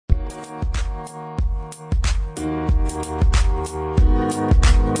I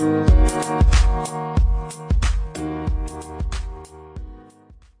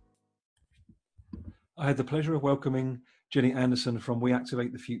had the pleasure of welcoming Jenny Andersson from We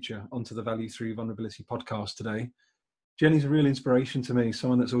Activate the Future onto the Value Through Vulnerability podcast today. Jenny's a real inspiration to me,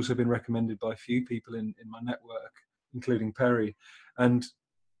 someone that's also been recommended by a few people in my network, including Perry. And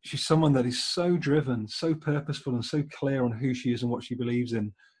she's someone that is so driven, so purposeful, and so clear on who she is and what she believes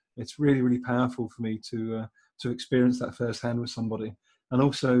in. It's really, really powerful for me to experience that firsthand with somebody. And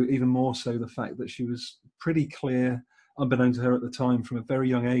also, even more so, the fact that she was pretty clear, unbeknown to her at the time, from a very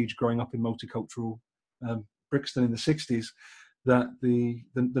young age, growing up in multicultural Brixton in the 60s, that the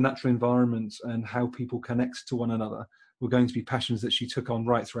natural environment and how people connect to one another were going to be passions that she took on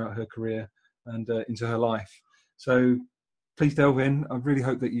right throughout her career and into her life. So please delve in. I really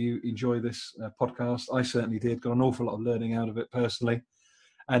hope that you enjoy this podcast. I certainly did, got an awful lot of learning out of it personally.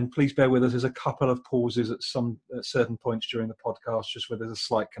 And please bear with us. There's a couple of pauses at certain points during the podcast, just where there's a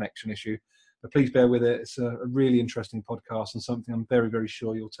slight connection issue. But please bear with it. It's a really interesting podcast and something I'm very, very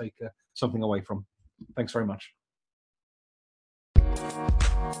sure you'll take something away from. Thanks very much.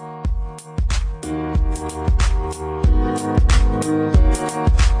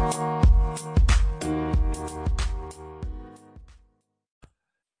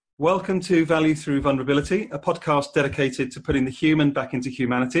 Welcome to Value Through Vulnerability, a podcast dedicated to putting the human back into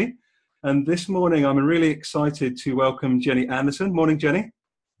humanity. And this morning, I'm really excited to welcome Jenny Andersson. Morning, Jenny.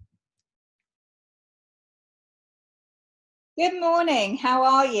 Good morning. How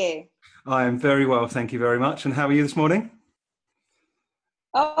are you? I am very well, thank you very much. And how are you this morning?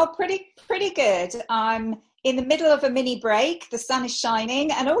 Oh, pretty good. I'm in the middle of a mini break. The sun is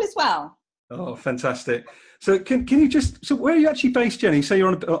shining and all is well. Oh, fantastic. So can you so where are you actually based, Jenny? So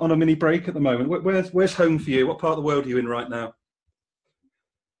you're on a mini break at the moment. Where's home for you? What part of the world are you in right now?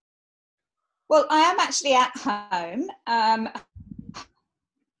 Well, I am actually at home.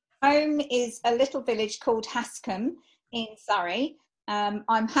 Home is a little village called Hascombe in Surrey.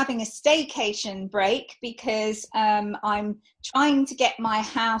 I'm having a staycation break because I'm trying to get my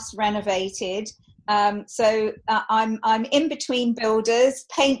house renovated. So I'm in between builders,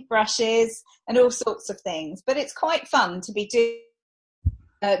 paintbrushes, and all sorts of things. But it's quite fun to be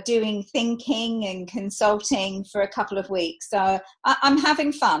doing thinking and consulting for a couple of weeks. So I'm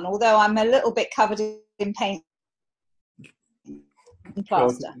having fun, although I'm a little bit covered in paint and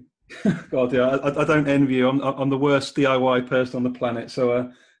plaster. God, yeah, I don't envy you. I'm the worst DIY person on the planet.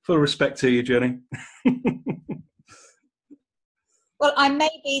 So full respect to you, Jenny. Well, I may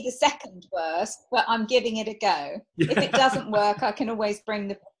be the second worst, but I'm giving it a go. Yeah. If it doesn't work, I can always bring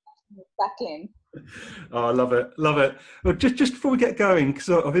the back in. Oh, I love it. Well, just before we get going, because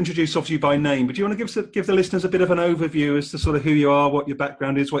I've introduced you by name, but do you want to give the listeners a bit of an overview as to sort of who you are, what your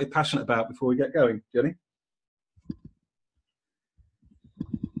background is, what you're passionate about before we get going, Jenny?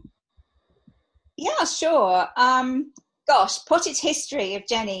 Yeah, sure. Potted history of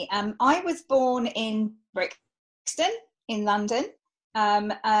Jenny. I was born in Brixton in London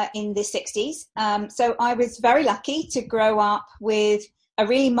in the 60s. So I was very lucky to grow up with a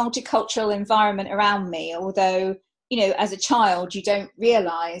really multicultural environment around me, although, as a child, you don't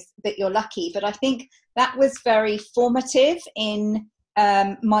realise that you're lucky. But I think that was very formative in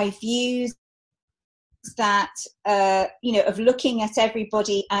my views that, of looking at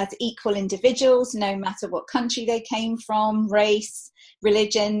everybody as equal individuals, no matter what country they came from, race,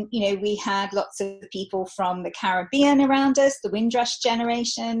 religion. We had lots of people from the Caribbean around us, the Windrush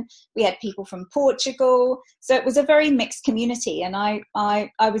generation. We had people from Portugal. So it was a very mixed community. And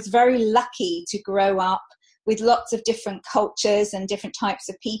I was very lucky to grow up with lots of different cultures and different types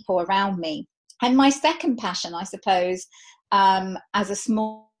of people around me. And my second passion, I suppose, as a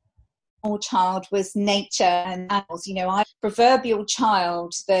small child, was nature and animals. I'm a proverbial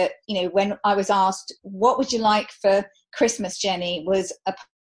child that, when I was asked, what would you like for Christmas, Jenny, was a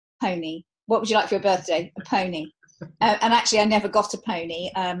pony. What would you like for your birthday? A pony. And actually, I never got a pony.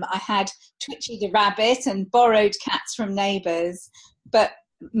 I had Twitchy the rabbit and borrowed cats from neighbours. But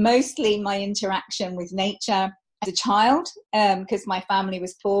mostly my interaction with nature as a child, because my family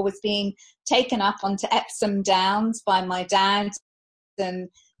was poor, was being taken up onto Epsom Downs by my dad and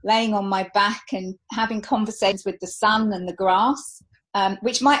laying on my back and having conversations with the sun and the grass,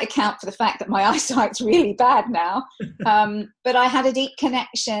 which might account for the fact that my eyesight's really bad now. But I had a deep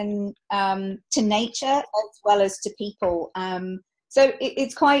connection to nature as well as to people. So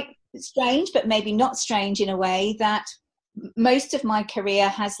it's quite strange, but maybe not strange in a way, that most of my career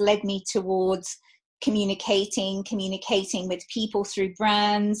has led me towards communicating with people through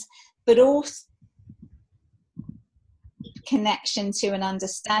brands, but also connection to an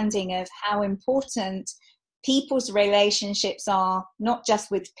understanding of how important people's relationships are, not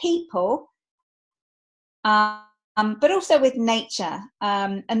just with people, but also with nature.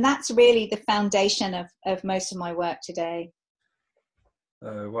 And that's really the foundation of most of my work today.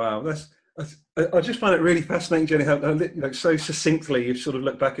 Oh, wow. I just find it really fascinating, Jenny, how so succinctly you've sort of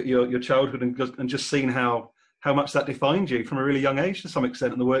looked back at your childhood and just seen how much that defined you from a really young age to some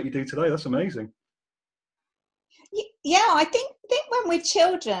extent, and the work you do today. That's amazing. Yeah, I think when we're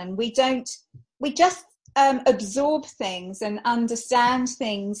children, we just absorb things and understand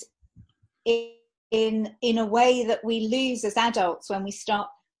things in a way that we lose as adults when we start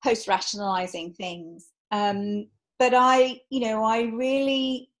post-rationalizing things. But I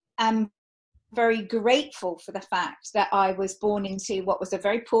really am very grateful for the fact that I was born into what was a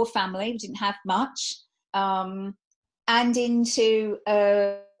very poor family. We didn't have much, and into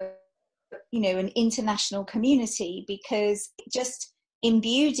an international community, because it just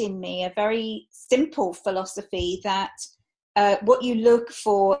imbued in me a very simple philosophy that what you look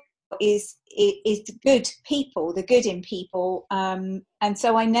for is good people, the good in people, and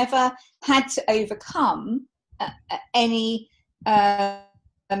so I never had to overcome any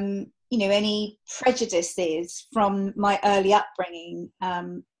any prejudices from my early upbringing,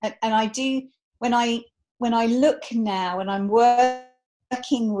 and I do when I look now and I'm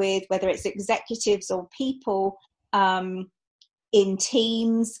working with, whether it's executives or people in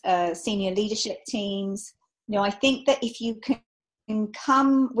teams, senior leadership teams, I think that if you can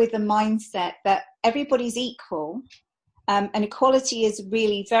come with a mindset that everybody's equal, and equality is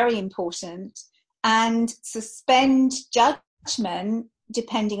really very important, and suspend judgment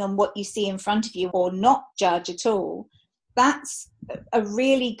depending on what you see in front of you, or not judge at all, that's a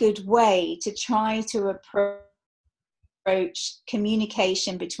really good way to try to approach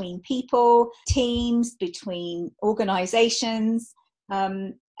communication between people, teams, between organizations,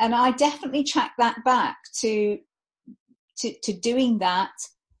 and I definitely track that back to doing that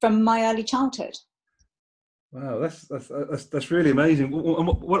from my early childhood. Wow, that's really amazing.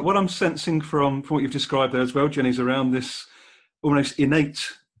 What I'm sensing from what you've described there as well, Jenny, is around this almost innate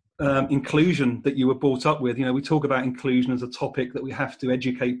inclusion that you were brought up with. We talk about inclusion as a topic that we have to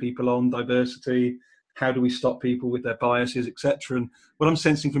educate people on, diversity. How do we stop people with their biases, etc.? And what I'm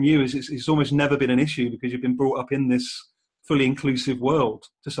sensing from you is it's almost never been an issue, because you've been brought up in this fully inclusive world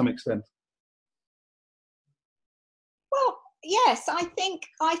to some extent. Well, yes, I think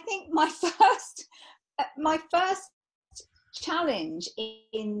my first challenge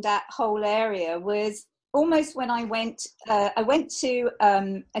in that whole area was almost when I went to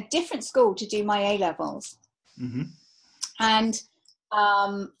a different school to do my A-levels, mm-hmm. and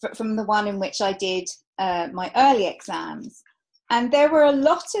from the one in which I did my early exams, and there were a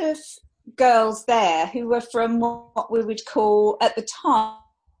lot of girls there who were from what we would call at the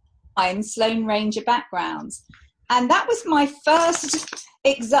time Sloane Ranger backgrounds, and that was my first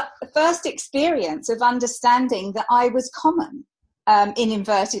experience of understanding that I was common, in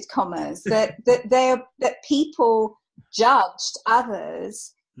inverted commas, that people judged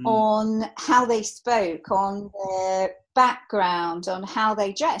others on how they spoke, on their background, on how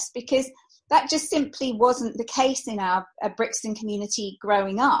they dressed, because that just simply wasn't the case in our Brixton community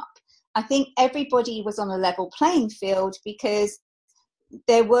growing up. I think everybody was on a level playing field, because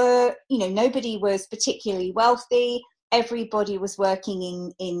there were, nobody was particularly wealthy. Everybody was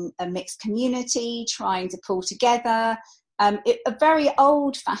working in a mixed community, trying to pull together a very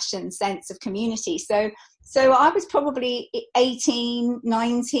old-fashioned sense of community. So I was probably 18,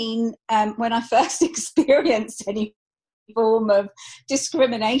 19 when I first experienced any form of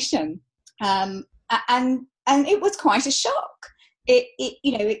discrimination, and it was quite a shock.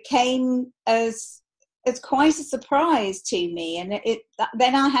 It came as quite a surprise to me, and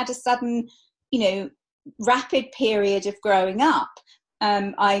then I had a sudden, rapid period of growing up.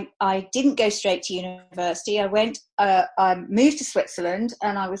 I didn't go straight to university. I moved to Switzerland,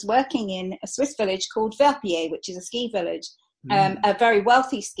 and I was working in a Swiss village called Verpier, which is a ski village, a very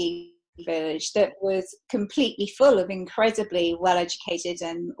wealthy ski village that was completely full of incredibly well-educated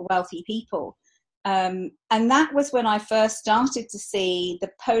and wealthy people. And that was when I first started to see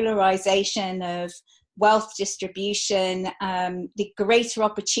the polarization of wealth distribution, the greater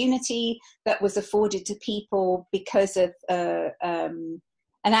opportunity that was afforded to people because of an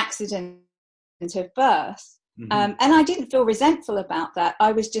accident of birth. And I didn't feel resentful about that.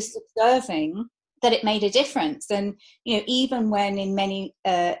 I was just observing that it made a difference. And, even when in many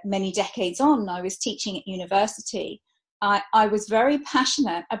decades on, I was teaching at university, I was very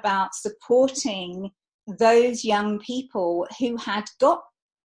passionate about supporting those young people who had got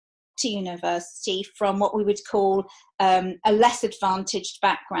to university from what we would call a less advantaged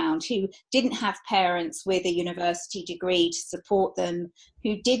background, who didn't have parents with a university degree to support them,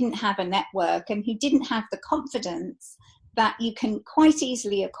 who didn't have a network, and who didn't have the confidence that you can quite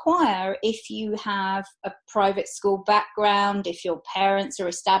easily acquire if you have a private school background, if your parents are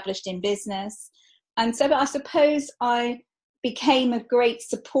established in business. And so I suppose I became a great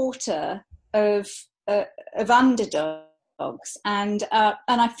supporter of underdogs, and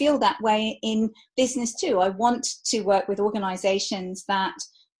I feel that way in business too. I want to work with organisations that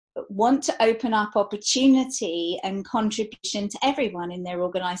want to open up opportunity and contribution to everyone in their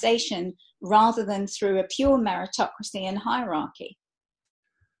organisation, rather than through a pure meritocracy and hierarchy.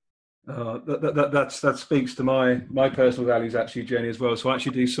 That speaks to my personal values, actually, Jenny, as well. So I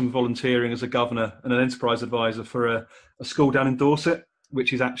actually do some volunteering as a governor and an enterprise advisor for a school down in Dorset,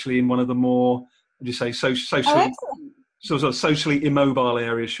 which is actually in one of the more, would you say, socially sort of socially immobile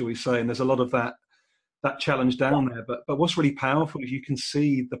areas, shall we say? And there's a lot of that challenge down there. But what's really powerful is you can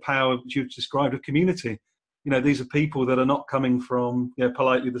see the power that you've described of community. You know, these are people that are not coming from, you know,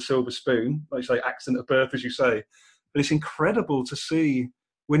 politely the silver spoon, like you say, accident of birth, as you say. But it's incredible to see,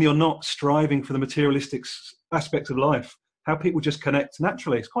 when you're not striving for the materialistic aspects of life, how people just connect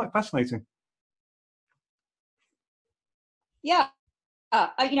naturally. It's quite fascinating. Yeah,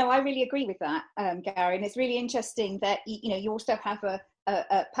 I really agree with that, Gary. And it's really interesting that, you also have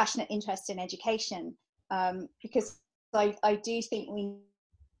a passionate interest in education, because I do think we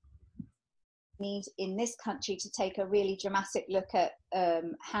need in this country to take a really dramatic look at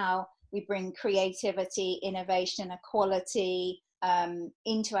how we bring creativity, innovation, equality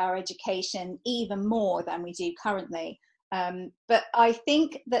into our education even more than we do currently. But I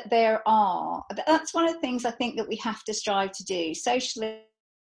think that that's one of the things I think that we have to strive to do, socially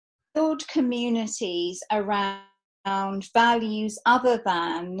build communities around values other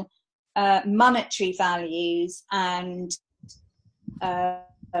than monetary values and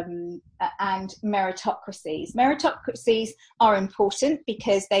meritocracies. Meritocracies are important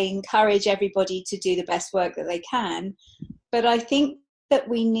because they encourage everybody to do the best work that they can. But I think that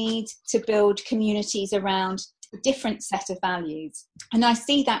we need to build communities around a different set of values. And I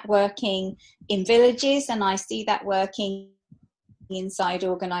see that working in villages, and I see that working inside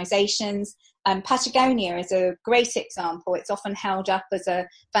organisations. Patagonia is a great example. It's often held up as a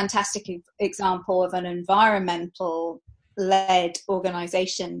fantastic example of an environmental led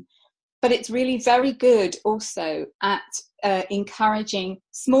organisation, but it's really very good also at encouraging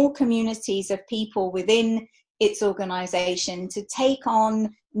small communities of people within its organisation to take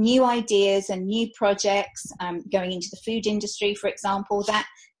on new ideas and new projects, going into the food industry, for example. That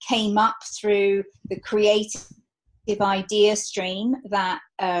came up through the creative idea stream that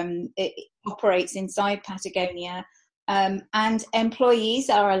it operates inside Patagonia. And employees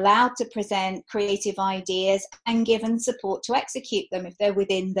are allowed to present creative ideas and given support to execute them if they're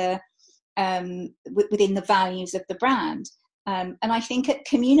within the values of the brand. And I think at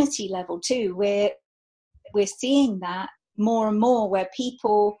community level too, we're seeing that more and more, where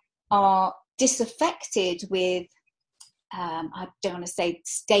people are disaffected with, I don't want to say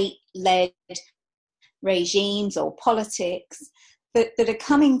state-led regimes or politics, that are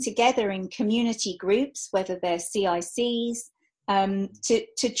coming together in community groups, whether they're CICs,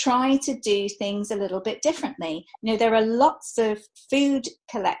 to try to do things a little bit differently. You know, there are lots of food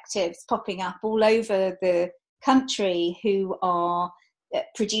collectives popping up all over the country who are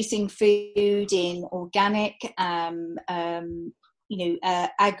producing food in organic, a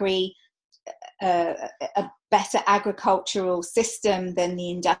better agricultural system than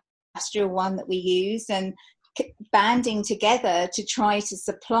the industrial one that we use, and banding together to try to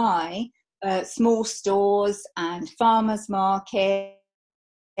supply small stores and farmers markets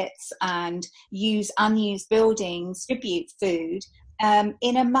and use unused buildings, distribute food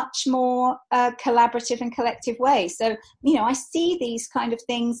in a much more collaborative and collective way. So, I see these kind of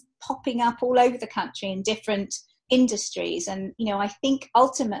things popping up all over the country in different industries. And, I think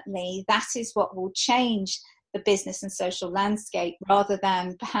ultimately that is what will change the business and social landscape, rather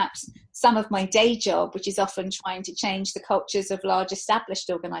than perhaps some of my day job, which is often trying to change the cultures of large established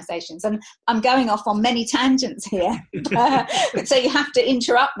organisations. And I'm going off on many tangents here, so you have to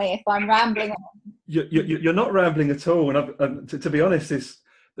interrupt me if I'm rambling on. You're not rambling at all. And to be honest,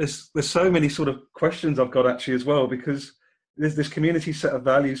 there's so many sort of questions I've got actually as well, because there's this community set of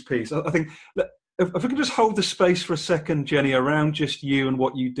values piece. I think that if we can just hold the space for a second, Jenny, around just you and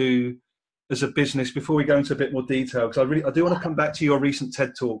what you do as a business before we go into a bit more detail, because I do want to come back to your recent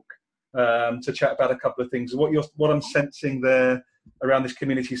TED talk to chat about a couple of things. What I'm sensing there around this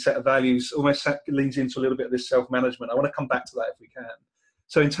community set of values almost leans into a little bit of this self-management. I want to come back to that if we can.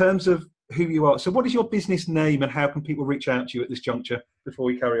 So in terms of who you are, so what is your business name and how can people reach out to you at this juncture before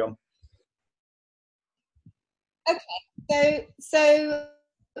we carry on? Okay, so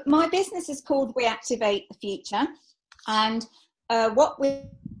my business is called We Activate the Future, and what We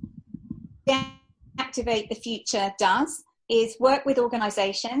Activate the Future does is work with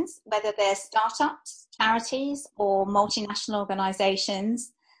organisations, whether they're startups, charities, or multinational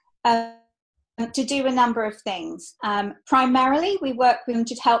organisations, to do a number of things. Primarily, we work with them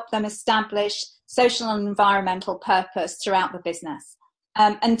to help them establish social and environmental purpose throughout the business.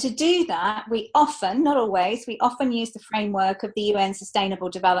 And to do that, we often, not always, we often use the framework of the UN Sustainable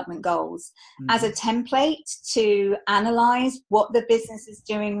Development Goals as a template to analyse what the business is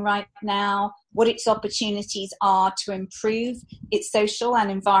doing right now, what its opportunities are to improve its social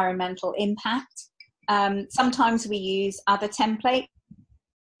and environmental impact. Sometimes we use other templates,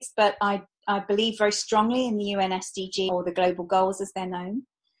 but I believe very strongly in the UN SDG, or the global goals as they're known.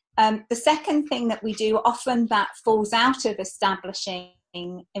 The second thing that we do, often that falls out of establishing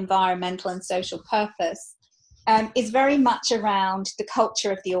environmental and social purpose, is very much around the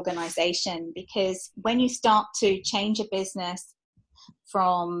culture of the organization, because when you start to change a business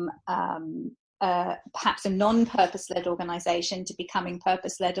from perhaps a non-purpose-led organization to becoming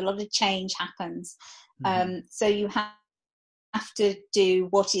purpose-led, a lot of change happens. So you have to do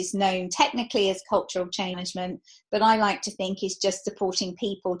what is known technically as cultural change management, but I like to think is just supporting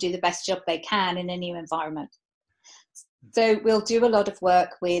people do the best job they can in a new environment. So we'll do a lot of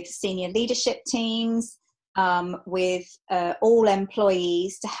work with senior leadership teams, with all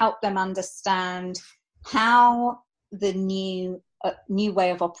employees, to help them understand how the new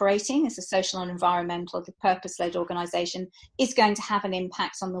way of operating as a social and environmental, the purpose-led organization is going to have an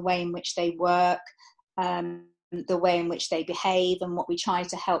impact on the way in which they work, the way in which they behave. And what we try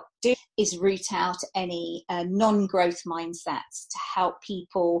to help do is root out any non-growth mindsets to help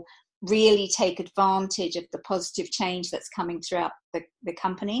people really take advantage of the positive change that's coming throughout the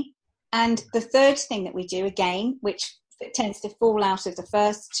company. And the third thing that we do, again, which tends to fall out of the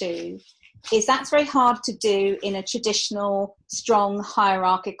first two, is that's very hard to do in a traditional, strong,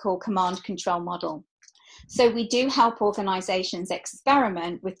 hierarchical command control model. So we do help organizations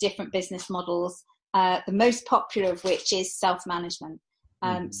experiment with different business models, the most popular of which is self-management.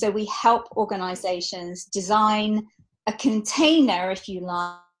 So we help organizations design a container, if you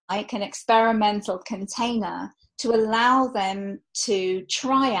like, an experimental container to allow them to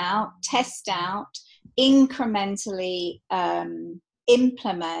try out, test out, incrementally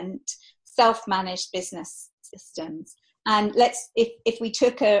implement self-managed business systems. And if we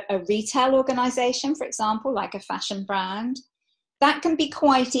took a retail organization, for example, like a fashion brand, that can be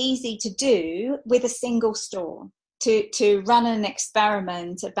quite easy to do with a single store, to run an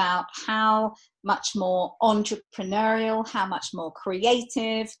experiment about how much more entrepreneurial, how much more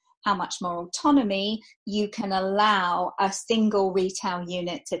creative, how much more autonomy you can allow a single retail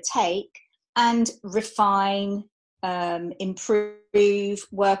unit to take, and refine, improve,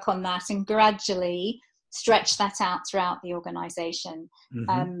 work on that, and gradually stretch that out throughout the organization.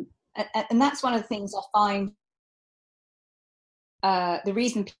 And that's one of the things I find, the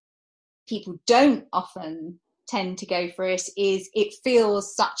reason people don't often tend to go for it is it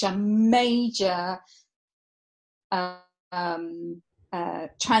feels such a major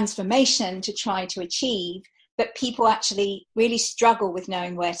transformation to try to achieve, but people actually really struggle with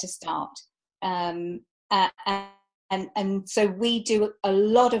knowing where to start. And so we do a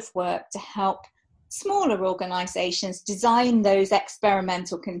lot of work to help smaller organizations design those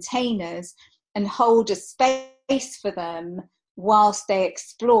experimental containers and hold a space for them whilst they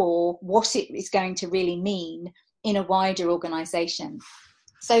explore what it is going to really mean in a wider organization.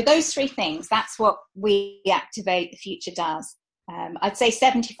 So those three things, that's what We Activate the Future does. I'd say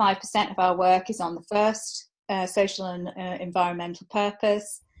 75% of our work is on the first, social and environmental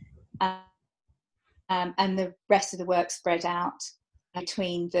purpose, and the rest of the work spread out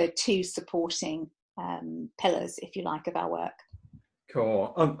between the two supporting pillars, if you like, of our work.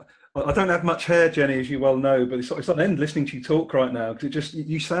 Cool. I don't have much hair, Jenny, as you well know, but it's on end listening to you talk right now, because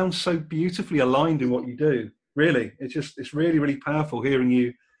you sound so beautifully aligned in what you do. Really, it's really, really powerful hearing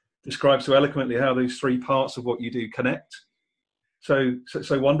you describe so eloquently how those three parts of what you do connect so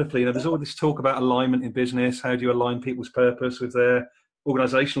wonderfully. You know, there's all this talk about alignment in business. How do you align people's purpose with their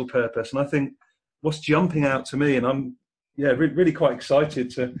organizational purpose? And I think what's jumping out to me, and I'm really quite excited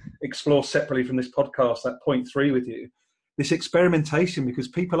to explore separately from this podcast that point 3 with you, this experimentation, because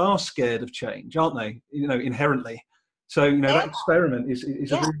people are scared of change, aren't they? You know, inherently. So, you know, that experiment is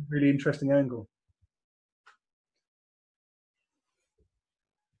a really, really interesting angle.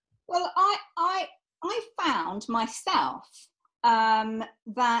 Well, I found myself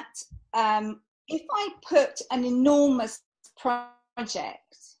that if I put an enormous project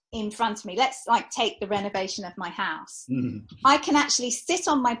in front of me, let's like take the renovation of my house, I can actually sit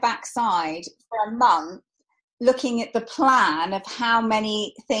on my backside for a month looking at the plan of how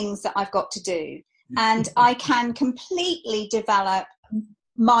many things that I've got to do. And I can completely develop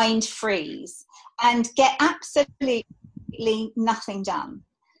mind freeze and get absolutely nothing done.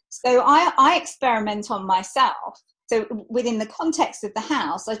 So I experiment on myself. So within the context of the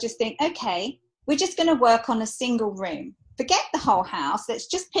house, I just think, okay, we're just going to work on a single room. Forget the whole house. Let's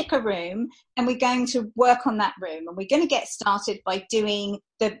just pick a room and we're going to work on that room. And we're going to get started by doing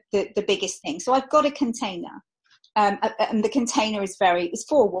the biggest thing. So I've got a container. And the container is it's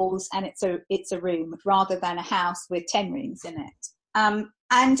 4 walls and it's a room rather than a house with 10 rooms in it.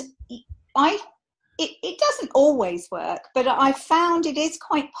 And it doesn't always work, but I found it is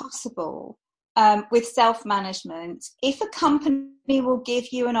quite possible with self-management. If a company will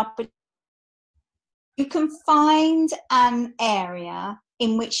give you an opportunity, you can find an area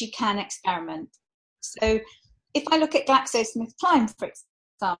in which you can experiment. So if I look at GlaxoSmithKline, for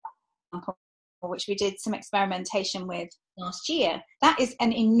example, which we did some experimentation with last year, that is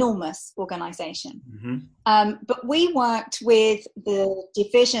an enormous organization. But we worked with the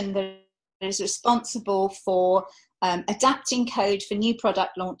division that is responsible for adapting code for new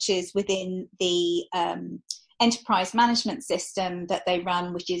product launches within the enterprise management system that they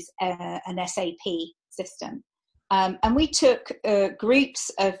run, which is an SAP system. And we took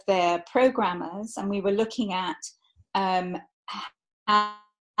groups of their programmers and we were looking at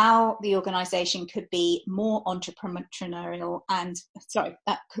how the organization could be more entrepreneurial and, sorry,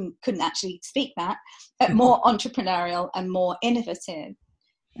 that couldn't actually speak that, more entrepreneurial and more innovative.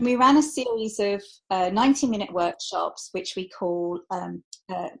 And we ran a series of 90-minute workshops, which we call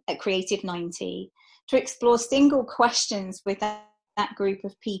a Creative 90, to explore single questions with that group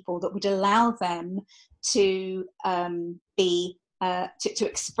of people that would allow them to to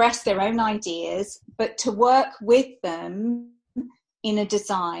express their own ideas, but to work with them in a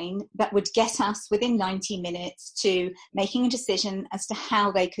design that would get us within 90 minutes to making a decision as to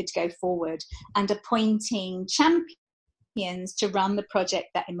how they could go forward and appointing champions to run the project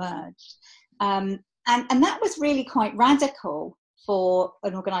that emerged. And that was really quite radical for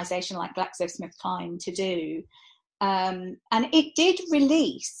an organisation like GlaxoSmithKline to do. And it did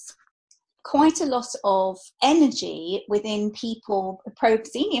release quite a lot of energy within people,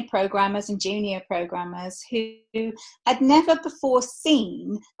 senior programmers and junior programmers who had never before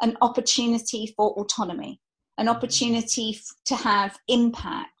seen an opportunity for autonomy, an opportunity to have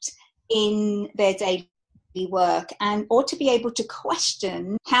impact in their daily work or to be able to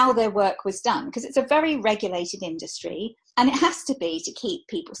question how their work was done, because it's a very regulated industry and it has to be to keep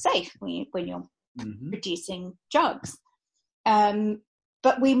people safe when you're producing drugs.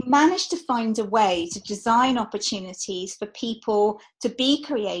 But we managed to find a way to design opportunities for people to be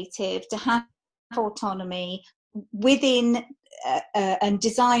creative, to have autonomy within and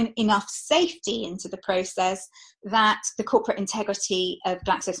design enough safety into the process that the corporate integrity of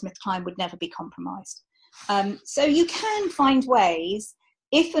GlaxoSmithKline would never be compromised. So you can find ways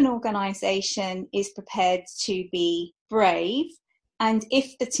if an organisation is prepared to be brave, and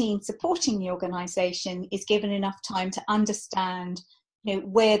if the team supporting the organisation is given enough time to understand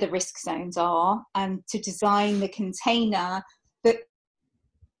where the risk zones are and to design the container that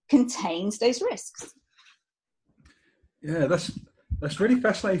contains those risks. Yeah, that's really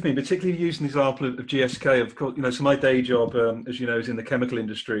fascinating to me, particularly using the example of GSK. Of course, so my day job, as you know, is in the chemical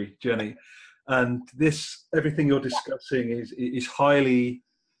industry, Jenny. And everything you're discussing is highly,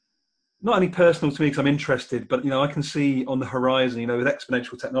 not only personal to me because I'm interested, but, I can see on the horizon, with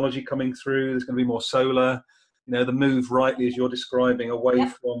exponential technology coming through, there's going to be more solar, the move rightly, as you're describing, away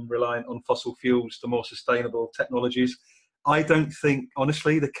from reliant on fossil fuels to more sustainable technologies. I don't think,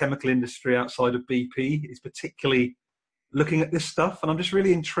 honestly, the chemical industry outside of BP is particularly looking at this stuff. And I'm just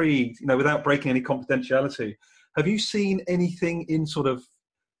really intrigued, without breaking any confidentiality. Have you seen anything in sort of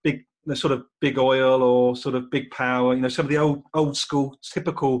big oil or sort of big power, some of the old school,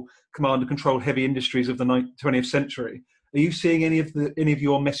 typical command and control heavy industries of the 20th century? Are you seeing any of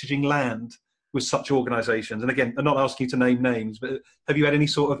your messaging land with such organisations? And again, I'm not asking you to name names, but have you had any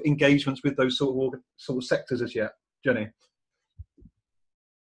sort of engagements with those sort of sectors as yet, Jenny?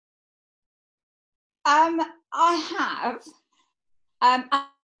 I have, and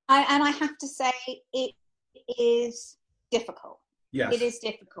I have to say it is difficult. Yes. It is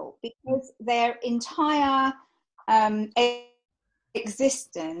difficult because their entire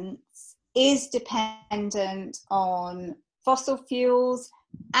existence is dependent on fossil fuels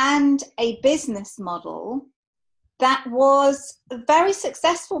and a business model that was a very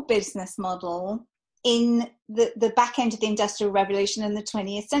successful business model in the back end of the Industrial Revolution in the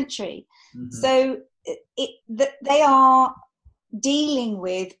 20th century. Mm-hmm. So they are dealing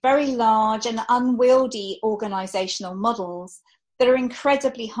with very large and unwieldy organizational models that are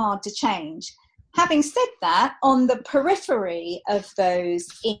incredibly hard to change. Having said that, on the periphery of those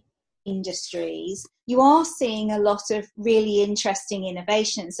industries, you are seeing a lot of really interesting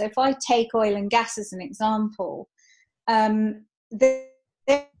innovation. So if I take oil and gas as an example, there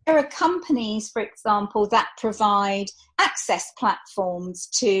are companies, for example, that provide access platforms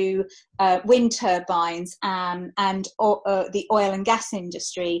to wind turbines and the oil and gas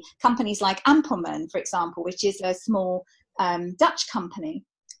industry. Companies like Ampelman, for example, which is a small Dutch company.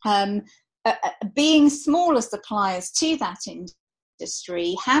 Being smaller suppliers to that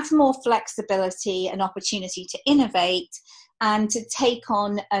industry have more flexibility and opportunity to innovate and to take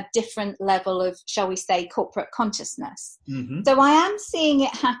on a different level of, shall we say, corporate consciousness. Mm-hmm. So I am seeing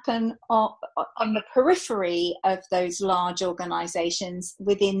it happen on the periphery of those large organizations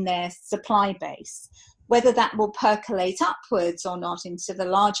within their supply base. Whether that will percolate upwards or not into the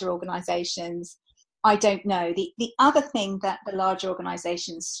larger organizations, I don't know. The other thing that the larger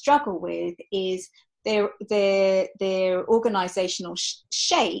organizations struggle with is their organizational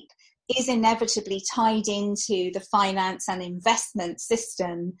shape is inevitably tied into the finance and investment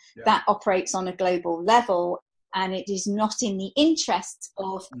system that operates on a global level, and it is not in the interests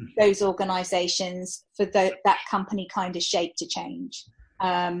of those organizations for that company kind of shape to change.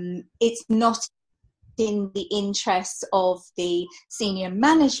 It's not in the interests of the senior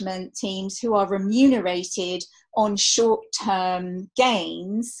management teams who are remunerated on short-term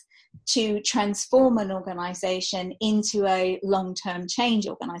gains to transform an organization into a long-term change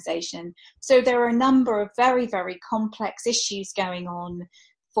organization. So there are a number of very, very complex issues going on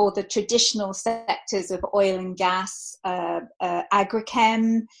for the traditional sectors of oil and gas,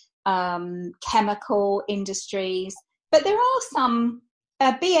 agrochem, chemical industries. But there are some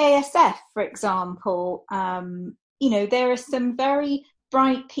BASF, for example, there are some very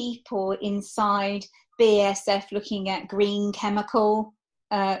bright people inside BASF looking at green chemical,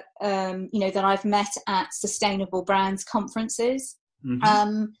 that I've met at Sustainable Brands conferences.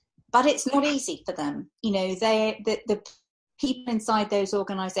 Mm-hmm. But it's not easy for them. The people inside those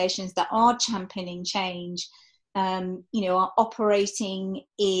organizations that are championing change, are operating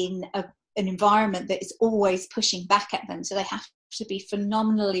in an environment that is always pushing back at them. So they have to be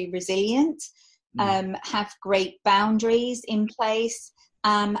phenomenally resilient, have great boundaries in place,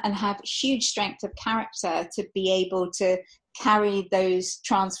 and have huge strength of character to be able to carry those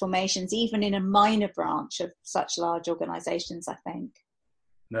transformations, even in a minor branch of such large organizations, I think.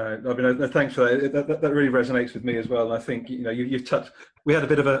 No, I mean, thanks for that. That really resonates with me as well. And I think, you've touched, we had a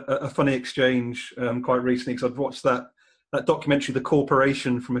bit of a funny exchange quite recently, because I've watched that documentary, The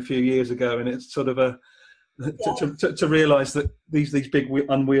Corporation, from a few years ago, and it's sort of to realise that these big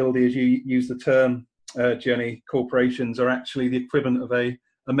unwieldy, as you use the term, Jenny, corporations are actually the equivalent of a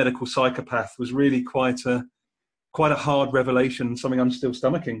medical psychopath, was really quite a hard revelation, something I'm still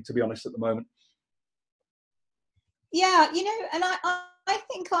stomaching, to be honest, at the moment. Yeah, and I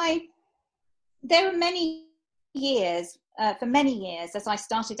think there were many years, for many years, as I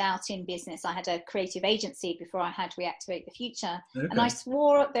started out in business, I had a creative agency before I had Reactivate the Future. Okay. And I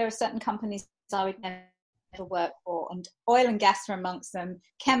swore there are certain companies I would never work for, and oil and gas were amongst them,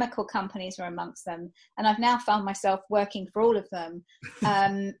 chemical companies were amongst them, and I've now found myself working for all of them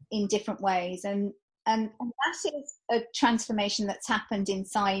in different ways, and that is a transformation that's happened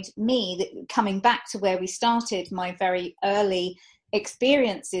inside me, that coming back to where we started, my very early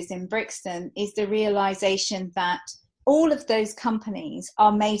experiences in Brixton, is the realization that all of those companies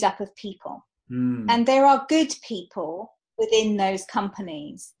are made up of people, and there are good people within those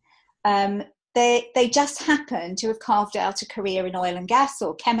companies. They just happen to have carved out a career in oil and gas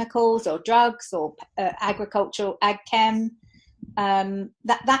or chemicals or drugs or agricultural ag chem.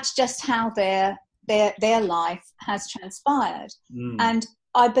 That's just how their life has transpired. And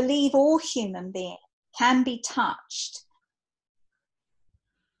I believe all human beings can be touched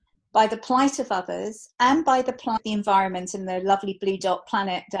by the plight of others and by the plight of the environment and the lovely blue dot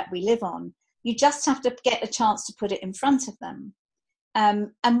planet that we live on. You just have to get a chance to put it in front of them.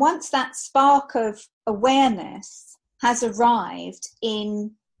 And once that spark of awareness has arrived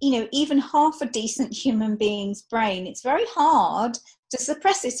in, even half a decent human being's brain, it's very hard to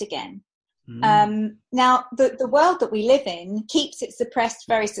suppress it again. Now, the world that we live in keeps it suppressed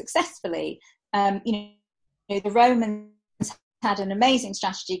very successfully. The Romans had an amazing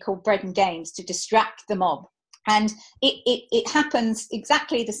strategy called bread and games to distract the mob. And it happens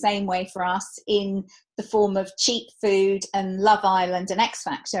exactly the same way for us in the form of cheap food and Love Island and X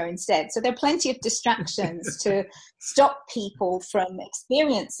Factor instead. So there are plenty of distractions to stop people from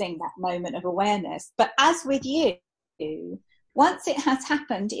experiencing that moment of awareness. But as with you, once it has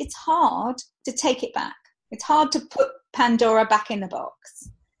happened, it's hard to take it back. It's hard to put Pandora back in the box.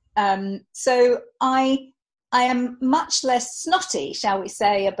 So I am much less snotty, shall we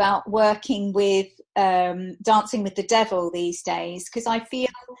say, about working with Dancing with the Devil these days, because I feel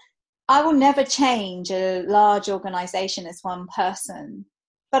I will never change a large organisation as one person,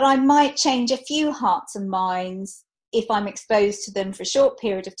 but I might change a few hearts and minds if I'm exposed to them for a short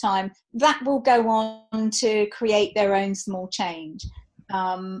period of time. That will go on to create their own small change.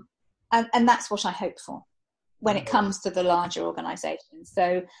 And that's what I hope for when it comes to the larger organisations.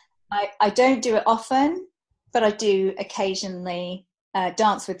 So I don't do it often, but I do occasionally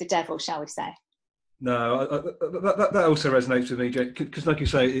dance with the devil, shall we say. No, that also resonates with me, Jake, because like you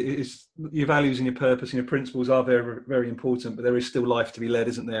say, it's your values and your purpose and your principles are very, very important, but there is still life to be led,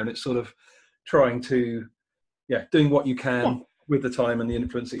 isn't there? And it's sort of trying to, doing what you can with the time and the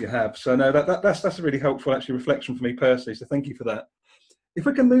influence that you have. So no, that's a really helpful actually reflection for me personally. So thank you for that. If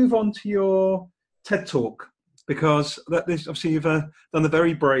we can move on to your TED Talk, because obviously you've done the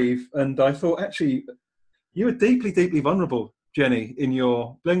very brave, and I thought actually you were deeply, deeply vulnerable, Jenny, in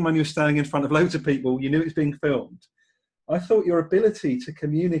your, bearing when you were standing in front of loads of people, you knew it was being filmed. I thought your ability to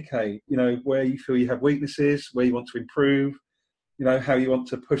communicate, where you feel you have weaknesses, where you want to improve, how you want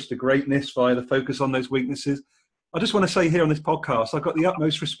to push to greatness via the focus on those weaknesses. I just want to say here on this podcast, I've got the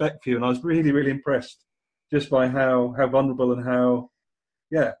utmost respect for you, and I was really, really impressed just by how vulnerable and how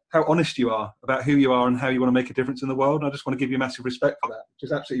honest you are about who you are and how you want to make a difference in the world. And I just want to give you massive respect for that, which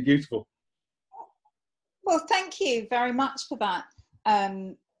is absolutely beautiful. Well, thank you very much for that.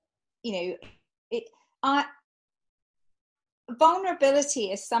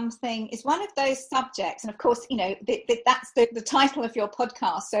 Vulnerability is one of those subjects, and of course, that's the title of your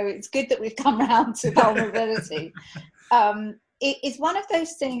podcast. So it's good that we've come around to vulnerability. It is one of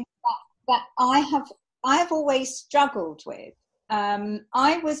those things that I have always struggled with.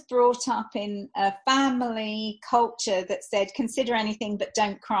 I was brought up in a family culture that said, consider anything but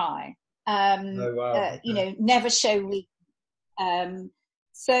don't cry. Never show weakness.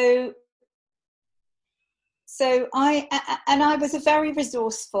 So I was a very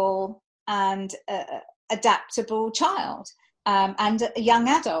resourceful and adaptable child and a young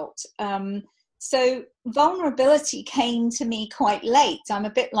adult. So vulnerability came to me quite late. I'm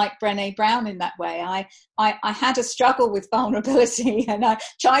a bit like Brené Brown in that way. I had a struggle with vulnerability and I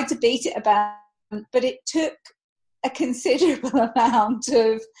tried to beat it about, but it took a considerable amount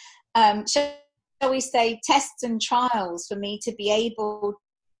of shall we say, tests and trials for me to be able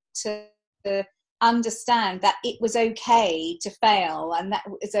to understand that it was okay to fail and that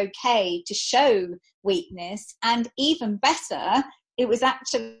it was okay to show weakness, and even better, it was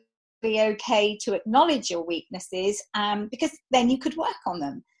actually okay to acknowledge your weaknesses, because then you could work on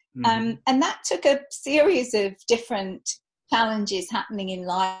them. And that took a series of different challenges happening in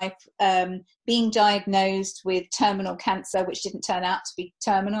life, being diagnosed with terminal cancer, which didn't turn out to be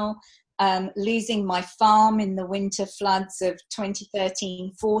terminal, losing my farm in the winter floods of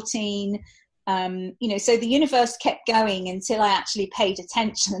 2013-14. So the universe kept going until I actually paid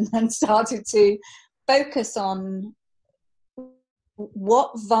attention and started to focus on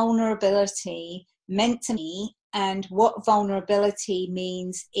what vulnerability meant to me and what vulnerability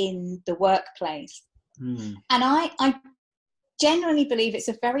means in the workplace. And I genuinely believe it's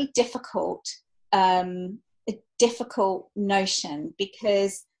a very difficult notion,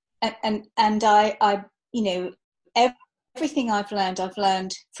 because I everything I've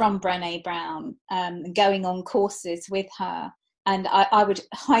learned from Brené Brown, going on courses with her, and I would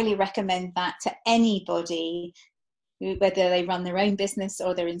highly recommend that to anybody, whether they run their own business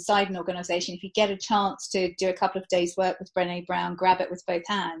or they're inside an organization. If you get a chance to do a couple of days work with Brené Brown, grab it with both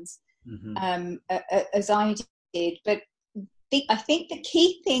hands, as I did. But I think the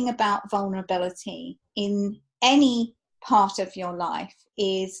key thing about vulnerability in any part of your life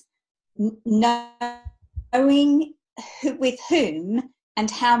is knowing with whom and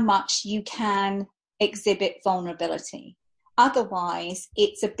how much you can exhibit vulnerability. Otherwise,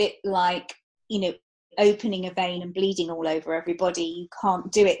 it's a bit like, opening a vein and bleeding all over everybody. You can't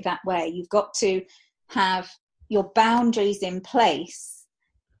do it that way. You've got to have your boundaries in place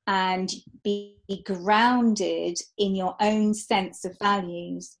and be grounded in your own sense of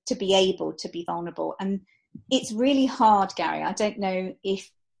values to be able to be vulnerable. And it's really hard, Gary. I don't know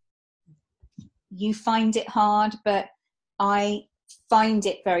if you find it hard, but I find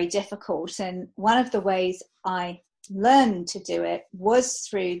it very difficult. And one of the ways I learned to do it was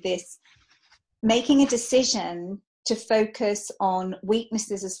through this making a decision to focus on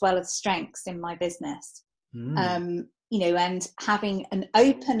weaknesses as well as strengths in my business. And having an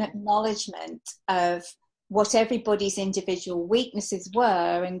open acknowledgement of what everybody's individual weaknesses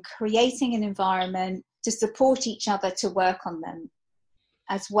were, and creating an environment to support each other to work on them,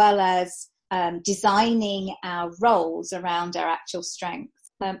 as well as designing our roles around our actual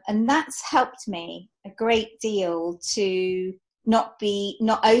strengths. And that's helped me a great deal to not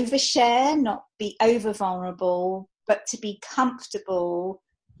overshare, not be over vulnerable, but to be comfortable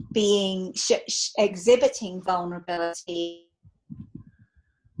being exhibiting vulnerability.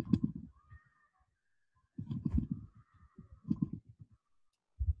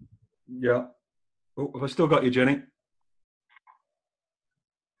 Yeah. Oh, have I still got you, Jenny?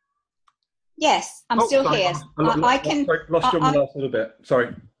 Yes, I'm still sorry. here. I can. Sorry, lost you on the last little bit.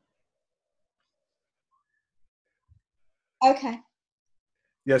 Sorry. Okay.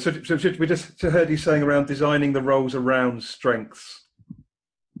 Yeah. So we just heard you saying around designing the roles around strengths.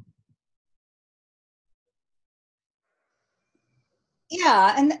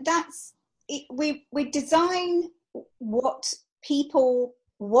 Yeah, and that's it. We design what people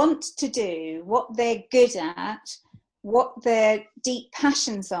want to do, what they're good at, what their deep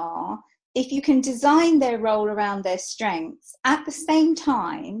passions are. If you can design their role around their strengths at the same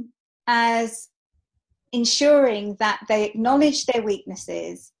time as ensuring that they acknowledge their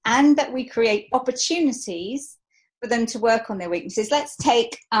weaknesses and that we create opportunities for them to work on their weaknesses. Let's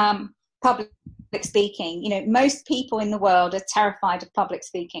take public speaking. Most people in the world are terrified of public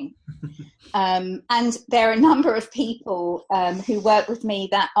speaking. And there are a number of people who work with me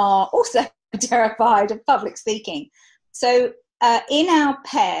that are also terrified of public speaking. So in our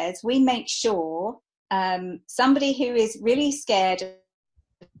pairs, we make sure somebody who is really scared of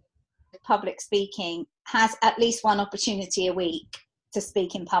public speaking has at least one opportunity a week to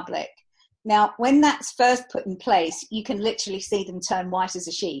speak in public. Now, when that's first put in place, you can literally see them turn white as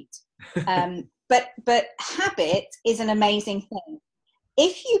a sheet. But habit is an amazing thing.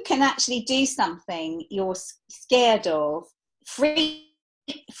 If you can actually do something you're scared of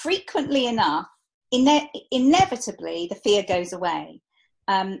frequently enough, inevitably the fear goes away.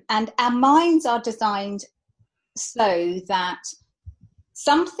 And our minds are designed so that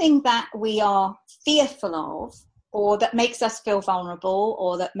something that we are fearful of, or that makes us feel vulnerable,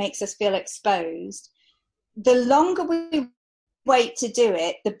 or that makes us feel exposed, the longer we wait to do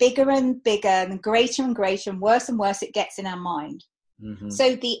it, the bigger and bigger and greater and worse it gets in our mind. Mm-hmm.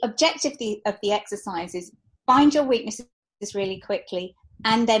 So the objective of the exercise is find your weaknesses really quickly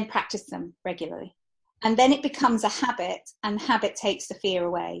and then practice them regularly. And then it becomes a habit, and habit takes the fear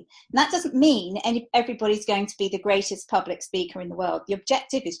away. And that doesn't mean everybody's going to be the greatest public speaker in the world. The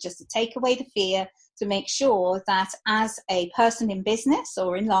objective is just to take away the fear, to make sure that as a person in business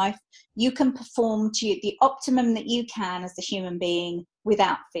or in life, you can perform to the optimum that you can as a human being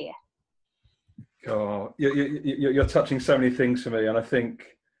without fear. Oh, you're touching so many things for me. And I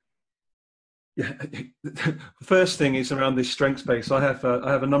think, the first thing is around this strengths base. I have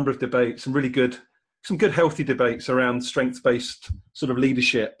a number of debates, some good healthy debates around strengths-based sort of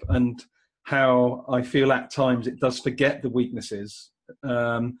leadership, and how I feel at times it does forget the weaknesses.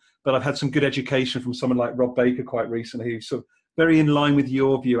 But I've had some good education from someone like Rob Baker quite recently, who's sort of very in line with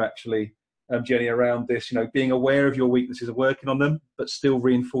your view, actually, Jenny, around this, being aware of your weaknesses and working on them, but still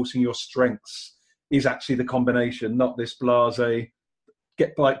reinforcing your strengths is actually the combination, not this blasé,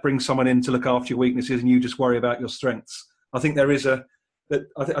 bring someone in to look after your weaknesses and you just worry about your strengths. I think there is a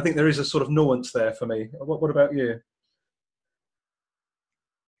sort of nuance there for me. What about you?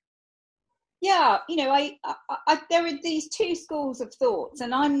 Yeah, there are these two schools of thoughts,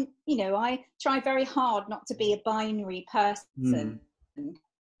 and I try very hard not to be a binary person,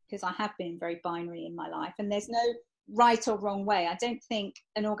 because I have been very binary in my life, and there's no right or wrong way. I don't think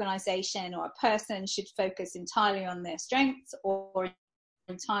an organization or a person should focus entirely on their strengths or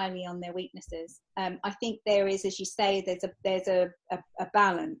entirely on their weaknesses. I think there is, as you say, there's a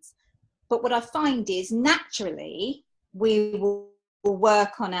balance. But what I find is naturally we will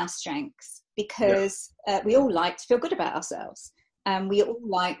work on our strengths, because we all like to feel good about ourselves, and we all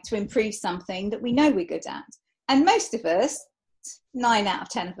like to improve something that we know we're good at. And most of us, 9 out of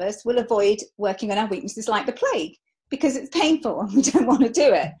 10 of us, will avoid working on our weaknesses like the plague, because it's painful and we don't want to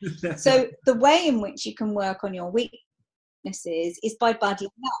do it. So the way in which you can work on your weaknesses is by buddying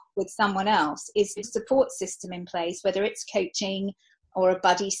up with someone else. Is a support system in place, whether it's coaching or a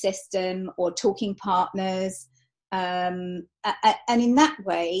buddy system or talking partners. And in that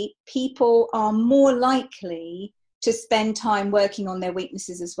way, people are more likely to spend time working on their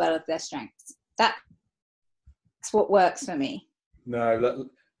weaknesses as well as their strengths. That's what works for me. No,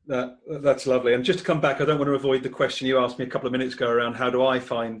 that's lovely. And just to come back, I don't want to avoid the question you asked me a couple of minutes ago around how do I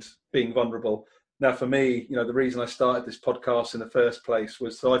find being vulnerable. Now, for me, the reason I started this podcast in the first place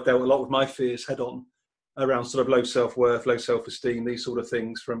was so I've dealt a lot with my fears head on around sort of low self-worth, low self-esteem, these sort of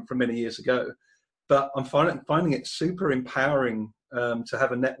things from many years ago. But I'm finding it super empowering to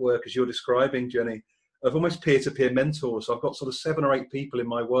have a network, as you're describing, Jenny, of almost peer-to-peer mentors. So I've got sort of 7 or 8 people in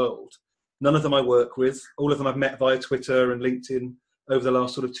my world. None of them I work with. All of them I've met via Twitter and LinkedIn over the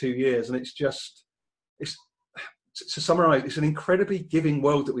last sort of 2 years. And it's to summarize, it's an incredibly giving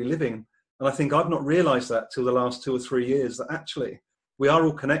world that we live in. And I think I've not realized that till the last 2 or 3 years, that actually we are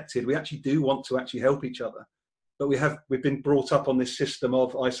all connected. We actually do want to actually help each other. But we've been brought up on this system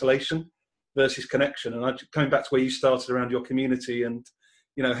of isolation versus connection. And coming back to where you started around your community and,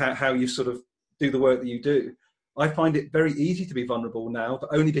 how you sort of do the work that you do, I find it very easy to be vulnerable now, but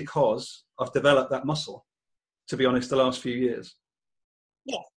only because I've developed that muscle, to be honest, the last few years.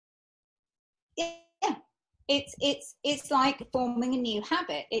 Yes. Yeah. It's like forming a new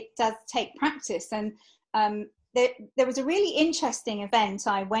habit. It does take practice. And there was a really interesting event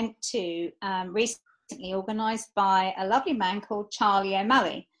I went to recently, organised by a lovely man called Charlie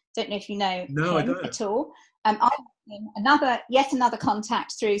O'Malley. Don't know if you know him at all. Yet another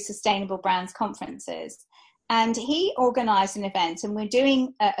contact through Sustainable Brands conferences. And he organised an event, and we're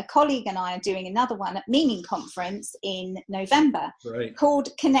doing, a colleague and I are doing another one at Meaning Conference in November, right, called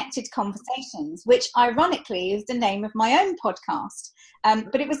Connected Conversations, which ironically is the name of my own podcast.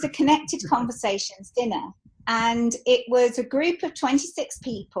 But it was a Connected Conversations dinner. And it was a group of 26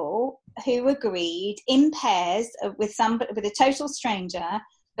 people who agreed in pairs with a total stranger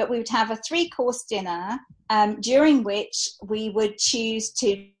that we would have a 3-course dinner during which we would choose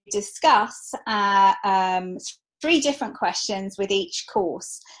to discuss 3 different questions with each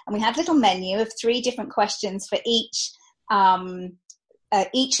course. And we had a little menu of 3 different questions for each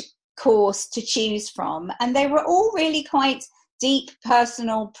course to choose from. And they were all really quite deep,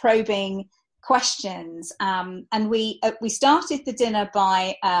 personal, probing questions. And we started the dinner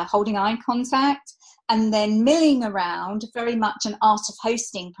by holding eye contact, and then milling around, very much an art of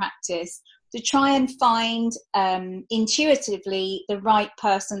hosting practice, to try and find intuitively the right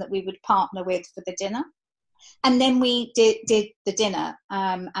person that we would partner with for the dinner. And then we did the dinner,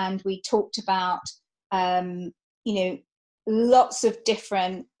 and we talked about, lots of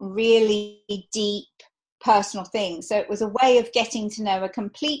different really deep personal things. So it was a way of getting to know a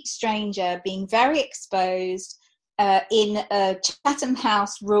complete stranger, being very exposed, in a Chatham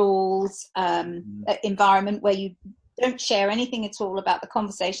House rules environment where you don't share anything at all about the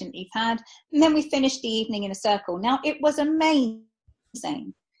conversation that you've had. And then we finished the evening in a circle. Now, it was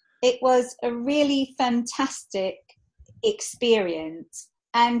amazing. It was a really fantastic experience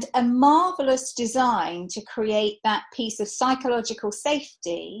and a marvelous design to create that piece of psychological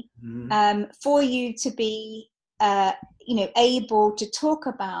safety for you to be able to talk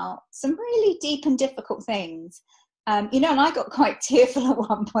about some really deep and difficult things. And I got quite tearful at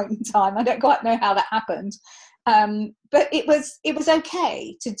one point in time. I don't quite know how that happened. But it was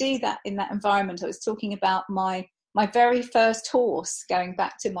okay to do that in that environment. I was talking about my very first horse, going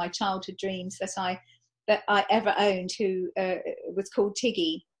back to my childhood dreams that I ever owned, who was called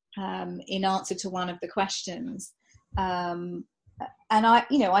Tiggy, in answer to one of the questions. And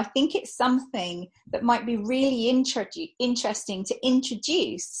I think it's something that might be really interesting to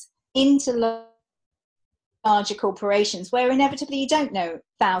introduce into larger corporations, where inevitably you don't know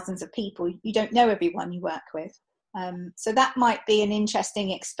thousands of people, you don't know everyone you work with. So that might be an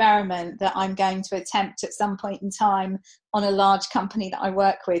interesting experiment that I'm going to attempt at some point in time on a large company that I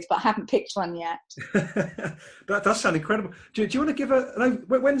work with, but I haven't picked one yet. That does sound incredible. Do you want to give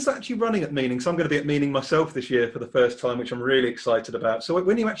when's that actually running at Meaning? So I'm going to be at Meaning myself this year for the first time, which I'm really excited about. So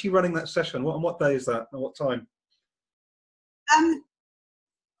when are you actually running that session? What day is that? And what time?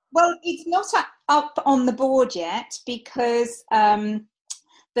 Well, it's not up on the board yet because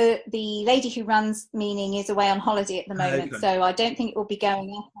the lady who runs Meaning is away on holiday at the moment. Okay. So I don't think it will be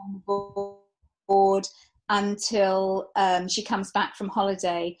going up on the board until she comes back from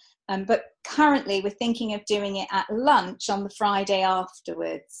holiday. But currently we're thinking of doing it at lunch on the Friday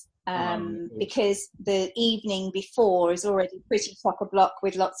afterwards. Because the evening before is already pretty chock-a-block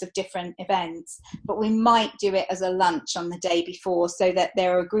with lots of different events, but we might do it as a lunch on the day before, so that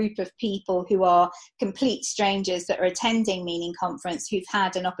there are a group of people who are complete strangers that are attending Meaning Conference who've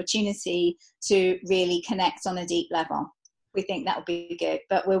had an opportunity to really connect on a deep level. We think that would be good,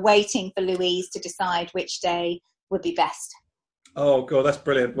 but we're waiting for Louise to decide which day would be best. Oh God, that's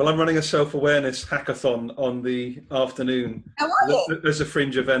brilliant. Well, I'm running a self-awareness hackathon on the afternoon. How are you? There's a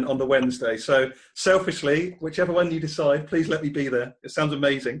fringe event on the Wednesday. So selfishly, whichever one you decide, please let me be there. It sounds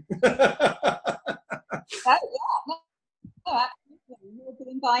amazing. Oh, yeah. No, absolutely. You'll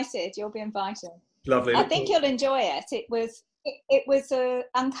be invited. You'll be invited. Lovely. I Look think forward. you'll enjoy it. It was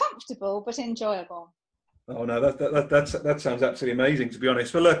uncomfortable but enjoyable. Oh no, that sounds absolutely amazing, to be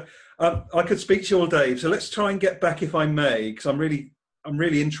honest. But look, I could speak to you all day, so let's try and get back, if I may, because I'm really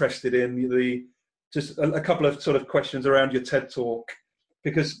interested in the just a couple of sort of questions around your TED talk,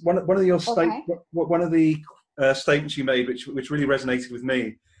 because one of your Okay. one of the statements you made, which really resonated with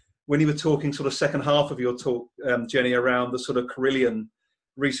me, when you were talking sort of second half of your talk, Jenny, around the sort of Carillion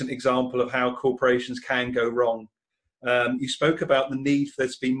recent example of how corporations can go wrong. You spoke about the need for there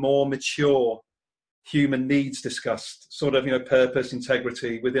to be more mature human needs discussed, sort of, purpose,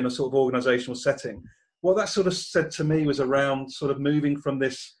 integrity within a sort of organizational setting. What that sort of said to me was around sort of moving from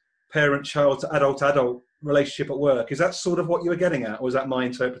this parent-child to adult-adult relationship at work. Is that sort of what you were getting at, or is that my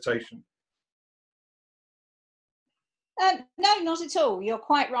interpretation? No, not at all. You're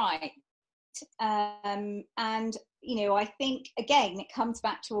quite right. And I think again it comes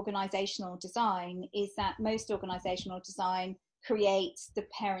back to organizational design, is that most organizational design creates the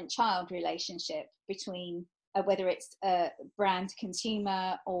parent-child relationship between whether it's brand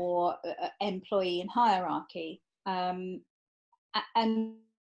consumer or employee and hierarchy. And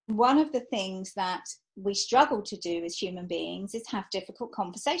one of the things that we struggle to do as human beings is have difficult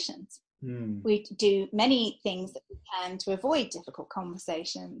conversations. We do many things that we can to avoid difficult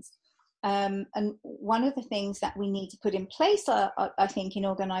conversations. And one of the things that we need to put in place, I think, in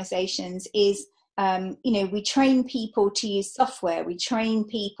organizations is, we train people to use software, we train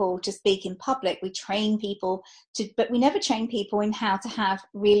people to speak in public, we train people but we never train people in how to have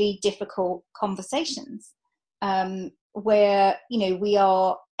really difficult conversations, where, we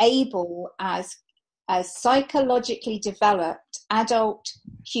are able as psychologically developed adult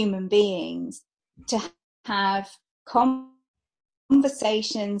human beings to have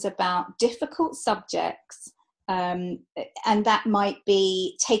conversations about difficult subjects, and that might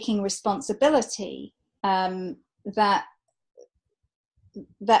be taking responsibility, that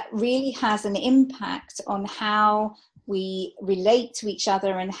really has an impact on how we relate to each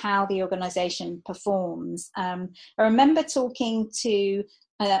other and how the organization performs. I remember talking to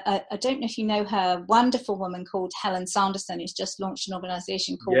I don't know if you know her, wonderful woman called Helen Sanderson, who's just launched an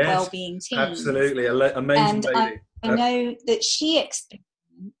organization called Yes, Wellbeing Teams. absolutely. Amazing And lady. I know that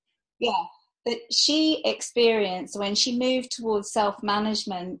she experienced, when she moved towards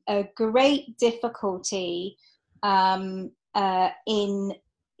self-management, a great difficulty, in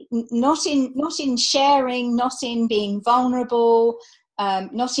not in sharing, not in being vulnerable,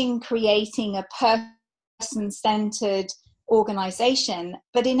 not in creating a person-centered organization,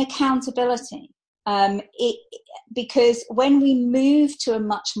 but in accountability. Because when we move to a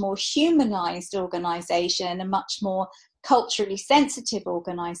much more humanized organization, a much more culturally sensitive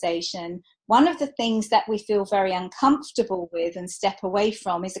organization, one of the things that we feel very uncomfortable with and step away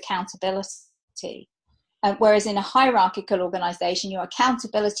from is accountability. Whereas in a hierarchical organization, your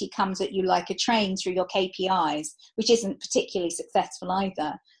accountability comes at you like a train through your KPIs, which isn't particularly successful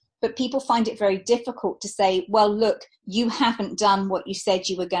either. But people find it very difficult to say, well, look, you haven't done what you said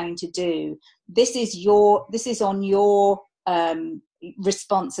you were going to do. This is on your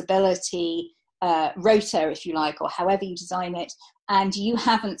responsibility rota, if you like, or however you design it, and you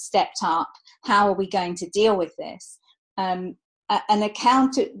haven't stepped up. How are we going to deal with this?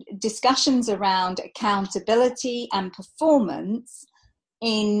 Discussions around accountability and performance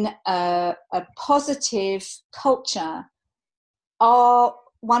in a positive culture are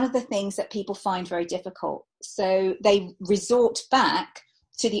one of the things that people find very difficult. So they resort back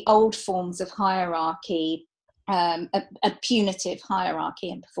to the old forms of hierarchy, a punitive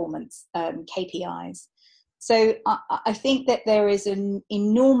hierarchy and performance KPIs. So I think that there is an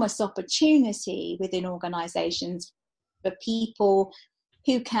enormous opportunity within organizations for people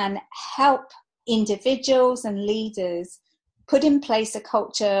who can help individuals and leaders put in place a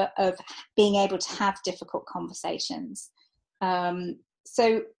culture of being able to have difficult conversations.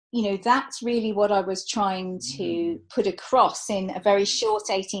 So, that's really what I was trying to put across in a very short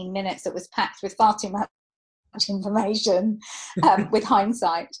 18 minutes that was packed with far too much information, with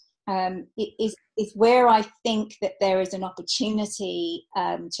hindsight. Is where I think that there is an opportunity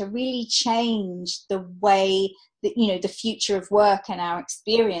to really change the way that, the future of work and our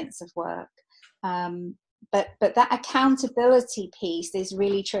experience of work. But that accountability piece is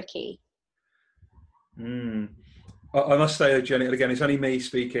really tricky. I must say, Jenny, and again, it's only me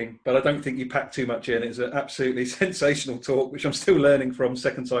speaking, but I don't think you packed too much in. It's an absolutely sensational talk, which I'm still learning from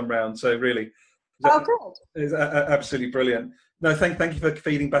second time round. So really, Oh, good. it's absolutely brilliant. No, thank you for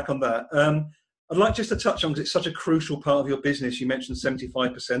feeding back on that. I'd like just to touch on, because it's such a crucial part of your business. You mentioned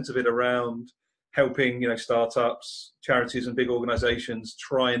 75% of it around helping, startups, charities, and big organisations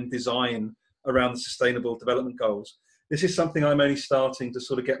try and design around the Sustainable Development Goals. This is something I'm only starting to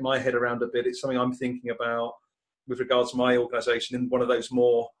sort of get my head around a bit. It's something I'm thinking about with regards to my organisation in one of those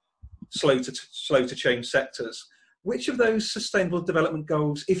more slow to change sectors. Which of those Sustainable Development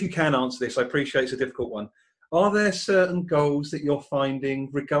Goals, if you can answer this, I appreciate it's a difficult one, are there certain goals that you're finding,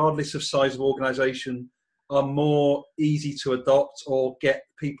 regardless of size of organisation, are more easy to adopt or get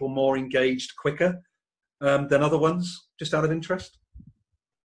people more engaged quicker than other ones, just out of interest?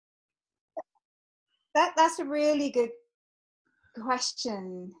 That's a really good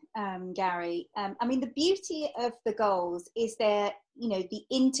question, Gary. I mean, the beauty of the goals is the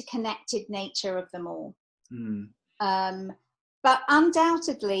interconnected nature of them all. But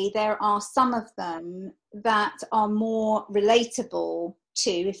undoubtedly, there are some of them that are more relatable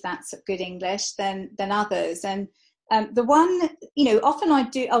to, if that's good English, than others. And the one, often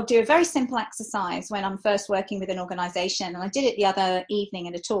I'll do a very simple exercise when I'm first working with an organisation, and I did it the other evening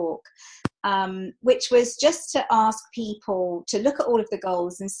in a talk, which was just to ask people to look at all of the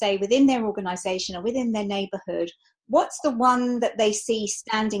goals and say within their organisation or within their neighbourhood, what's the one that they see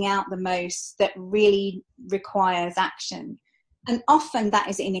standing out the most that really requires action? And often that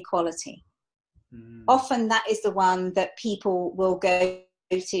is inequality. Often that is the one that people will go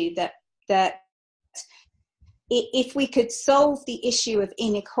to, that if we could solve the issue of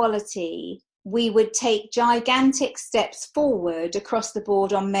inequality, we would take gigantic steps forward across the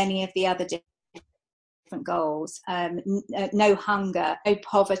board on many of the other different goals. No hunger, no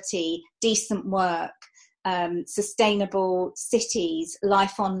poverty, decent work, sustainable cities,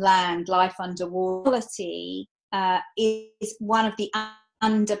 life on land, life underwater. Quality is one of the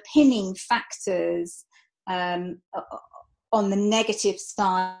underpinning factors on the negative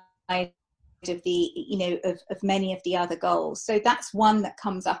side of of many of the other goals. So that's one that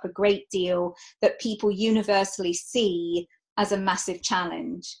comes up a great deal, that people universally see as a massive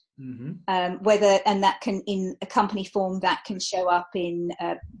challenge. And that can, in a company form, that can show up in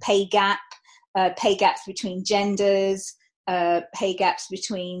pay gaps between genders, pay gaps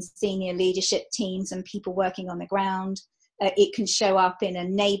between senior leadership teams and people working on the ground. It can show up in a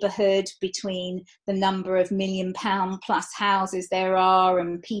neighbourhood between the number of £1 million plus houses there are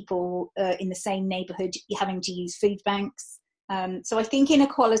and people in the same neighbourhood having to use food banks. So I think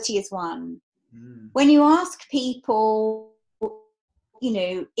inequality is one. When you ask people,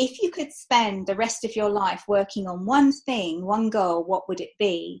 if you could spend the rest of your life working on one thing, one goal, what would it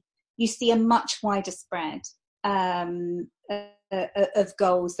be? You see a much wider spread of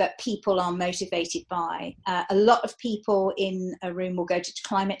goals that people are motivated by. A lot of people in a room will go to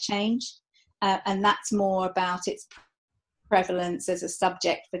climate change, and that's more about its prevalence as a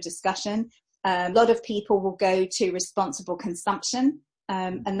subject for discussion. A lot of people will go to responsible consumption,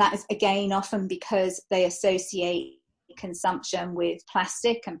 and that is again often because they associate consumption with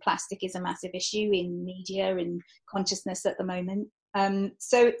plastic, and plastic is a massive issue in media and consciousness at the moment.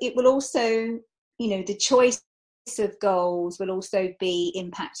 So it will also, the choice of goals will also be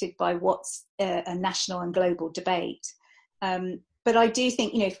impacted by what's a national and global debate. But I do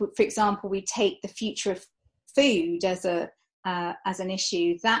think, for example, we take the future of food as an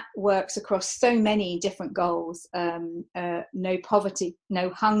issue that works across so many different goals. No poverty, no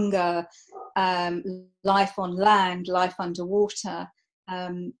hunger, life on land, life underwater.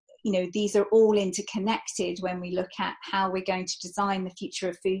 These are all interconnected when we look at how we're going to design the future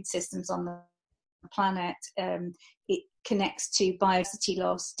of food systems on the planet. It connects to biodiversity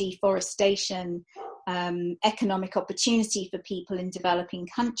loss, deforestation, economic opportunity for people in developing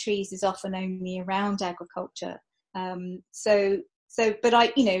countries is often only around agriculture. But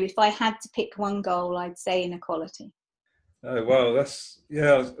if I had to pick one goal, I'd say inequality. Oh wow,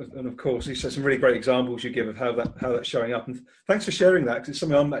 and of course you said some really great examples you give of how that's showing up, and thanks for sharing that, because it's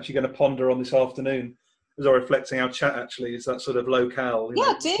something I'm actually going to ponder on this afternoon as I'm reflecting our chat. Actually, is that sort of locale?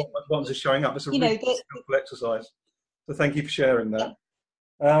 What ones are showing up? It's a really helpful exercise. So thank you for sharing that.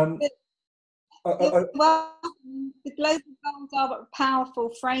 The global goals are a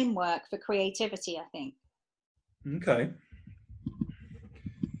powerful framework for creativity, I think. Okay.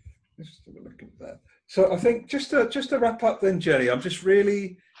 Let's have a look at that. So I think just to wrap up then, Jenny, I'm just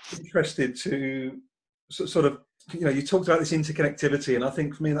really interested to sort of, you talked about this interconnectivity, and I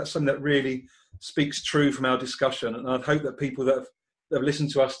think for me that's something that really speaks true from our discussion, and I'd hope that people that have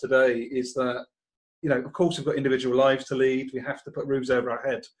listened to us today is that of course we've got individual lives to lead. We have to put roofs over our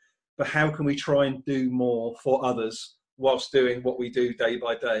head, but how can we try and do more for others whilst doing what we do day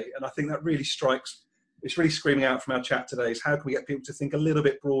by day? And I think that really it's really screaming out from our chat today is how can we get people to think a little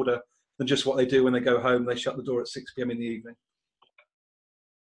bit broader than just what they do when they go home, they shut the door at 6 p.m. in the evening.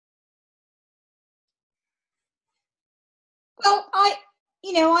 Well, I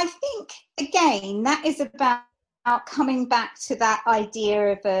think again that is about coming back to that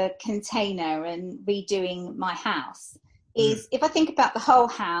idea of a container and redoing my house. Is if I think about the whole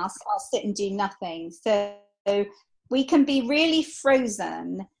house, I'll sit and do nothing. So we can be really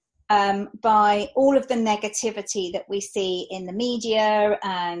frozen by all of the negativity that we see in the media,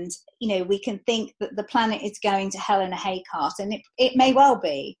 and we can think that the planet is going to hell in a haycart, and it may well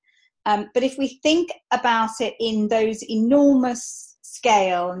be. But if we think about it in those enormous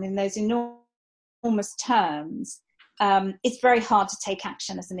scale and in those enormous terms, it's very hard to take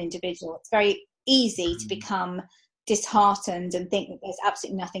action as an individual. It's very easy to become disheartened and think that there's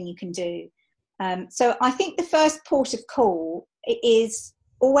absolutely nothing you can do. So I think the first port of call is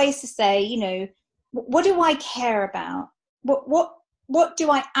always to say, what do I care about? What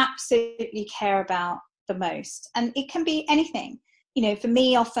do I absolutely care about the most? And it can be anything. For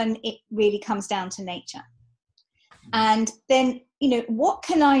me, often it really comes down to nature. And then, what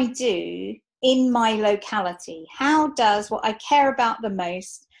can I do in my locality? How does what I care about the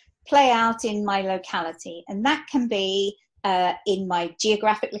most play out in my locality? And that can be in my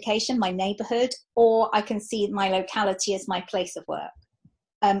geographic location, my neighborhood, or I can see my locality as my place of work.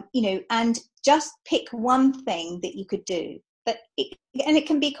 And just pick one thing that you could do. And it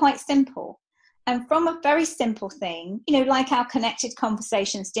can be quite simple. And from a very simple thing, like our Connected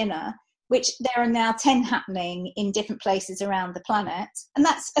Conversations dinner, which there are now 10 happening in different places around the planet. And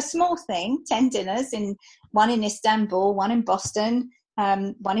that's a small thing, 10 dinners, one in Istanbul, one in Boston,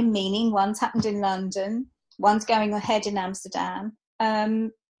 one in Meaning, one's happened in London, one's going ahead in Amsterdam.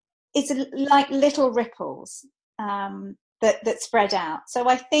 It's like little ripples that spread out. So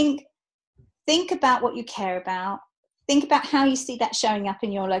I think about what you care about. Think about how you see that showing up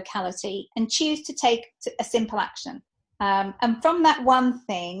in your locality and choose to take a simple action. And from that one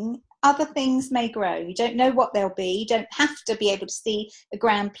thing, other things may grow. You don't know what they'll be. You don't have to be able to see a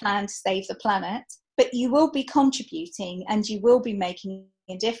grand plan to save the planet, but you will be contributing and you will be making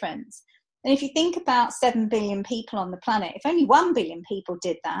a difference. And if you think about 7 billion people on the planet, if only 1 billion people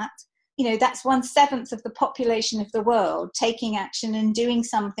did that, that's 1/7 of the population of the world taking action and doing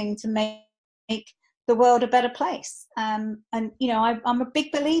something to make the world a better place. I'm a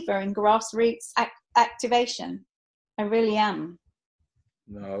big believer in grassroots activation. I really am.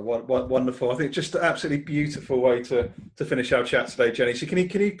 No, wonderful. I think just an absolutely beautiful way to finish our chat today, Jenny. So can you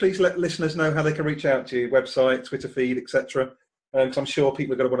please let listeners know how they can reach out to you, website, Twitter feed, etc.? Because I'm sure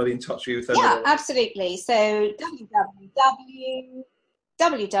people are going to want to be in touch with you. Yeah, absolutely. So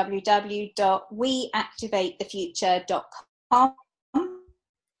www.weactivatethefuture.com.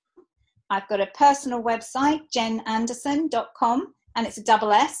 I've got a personal website, jenanderson.com, and it's a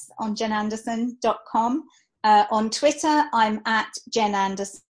double S on jenanderson.com. On Twitter, I'm at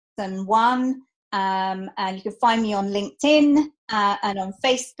jenanderson1, and you can find me on LinkedIn, and on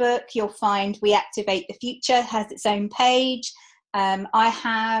Facebook, you'll find We Activate the Future has its own page. I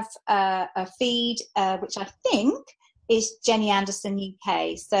have a feed, which I think is Jenny Andersson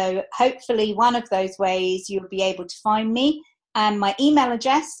UK. So hopefully one of those ways you'll be able to find me. And my email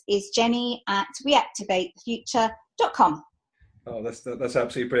address is jenny@weactivatethefuture.com. Oh, that's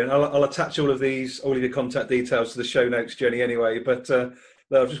absolutely brilliant. I'll attach all of your contact details to the show notes, Jenny, anyway. But I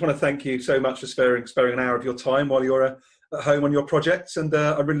just want to thank you so much for sparing an hour of your time while you're at home on your projects. And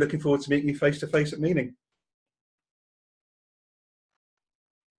I'm really looking forward to meeting you face to face at Meaning.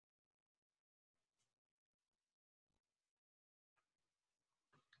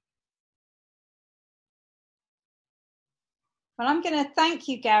 Well, I'm going to thank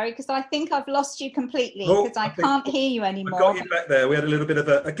you, Gary, because I think I've lost you completely because I can't hear you anymore. I got you back there. We had a little bit of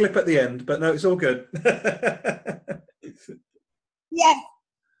a clip at the end, but no, it's all good. Yes.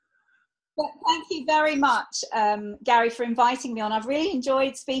 But thank you very much, Gary, for inviting me on. I've really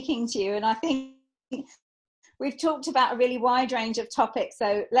enjoyed speaking to you, and I think we've talked about a really wide range of topics.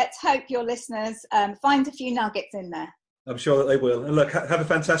 So let's hope your listeners find a few nuggets in there. I'm sure that they will. And look, have a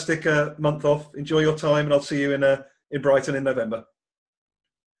fantastic month off. Enjoy your time, and I'll see you in Brighton in November.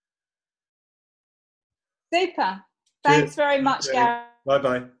 Super. Thanks very much, Gary.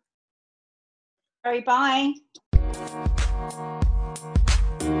 Bye-bye. Gary, bye.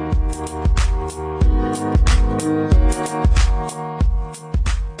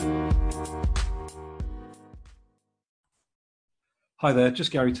 Hi there, just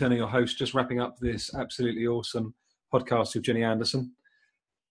Gary Turner, your host, just wrapping up this absolutely awesome podcast with Jenny Andersson.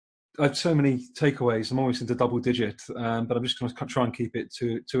 I have so many takeaways. I'm always into double digit, but I'm just going to try and keep it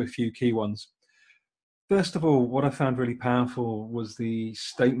to a few key ones. First of all, what I found really powerful was the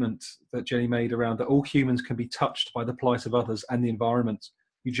statement that Jenny made around that all humans can be touched by the plight of others and the environment.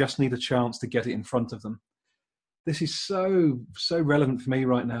 You just need a chance to get it in front of them. This is so relevant for me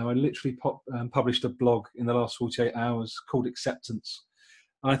right now. I literally published a blog in the last 48 hours called Acceptance.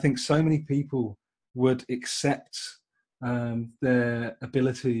 And I think so many people would accept their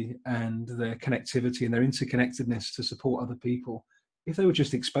ability and their connectivity and their interconnectedness to support other people if they were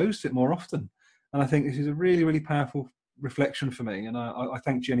just exposed to it more often. And I think this is a really powerful reflection for me. And I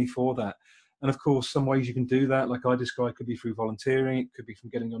thank Jenny for that. And of course, some ways you can do that, like I described, could be through volunteering. It could be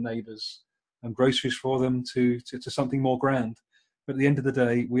from getting your neighbours groceries for them to something more grand. But at the end of the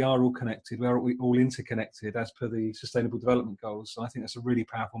day, we are all connected. We are all interconnected as per the Sustainable Development Goals. So I think that's a really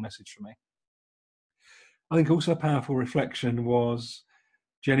powerful message for me. I think also a powerful reflection was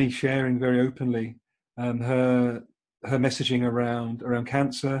Jenny sharing very openly her messaging around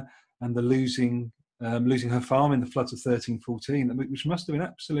cancer and the losing her farm in the floods of 13-14, which must have been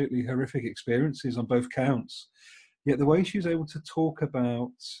absolutely horrific experiences on both counts. Yet the way she was able to talk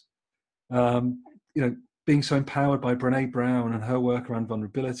about being so empowered by Brené Brown and her work around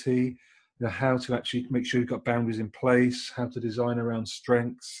vulnerability, how to actually make sure you've got boundaries in place, how to design around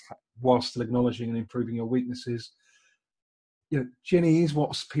strengths while still acknowledging and improving your weaknesses. Jenny is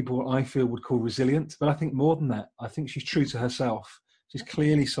what people I feel would call resilient, but I think more than that, I think she's true to herself. She's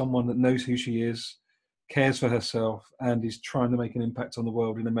clearly someone that knows who she is, cares for herself, and is trying to make an impact on the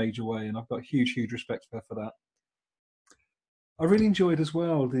world in a major way. And I've got huge respect for her for that. I really enjoyed as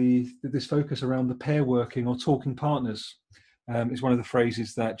well this focus around the pair working or talking partners. Is one of the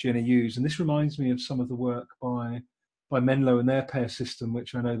phrases that Jenny used, and this reminds me of some of the work by Menlo and their pair system,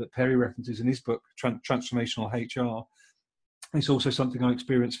 which I know that Perry references in his book Transformational HR. It's also something I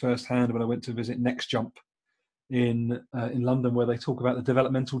experienced firsthand when I went to visit Next Jump in London, where they talk about the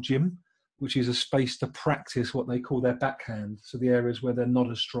developmental gym, which is a space to practice what they call their backhand, so the areas where they're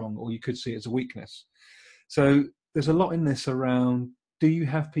not as strong, or you could see it as a weakness. So there's a lot in this around, do you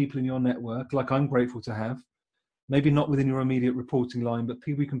have people in your network, like I'm grateful to have, maybe not within your immediate reporting line, but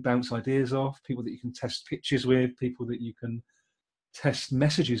people you can bounce ideas off, people that you can test pitches with, people that you can test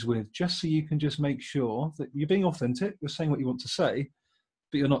messages with, just so you can just make sure that you're being authentic, you're saying what you want to say,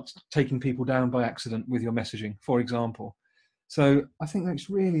 but you're not taking people down by accident with your messaging, for example. So I think that's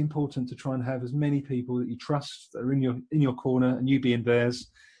really important to try and have as many people that you trust that are in your corner and you be in theirs,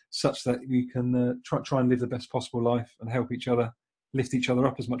 such that you can try and live the best possible life and help each other, lift each other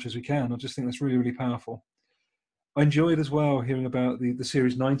up as much as we can. I just think that's really powerful. I enjoyed as well hearing about the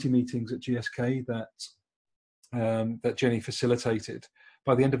Series 90 meetings at GSK that Jenny facilitated.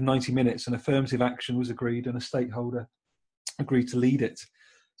 By the end of 90 minutes, an affirmative action was agreed and a stakeholder agreed to lead it.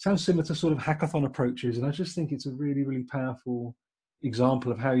 Sounds similar to sort of hackathon approaches, and I just think it's a really powerful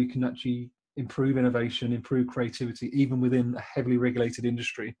example of how you can actually improve innovation, improve creativity, even within a heavily regulated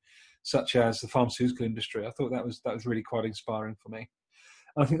industry, such as the pharmaceutical industry. I thought that was really quite inspiring for me.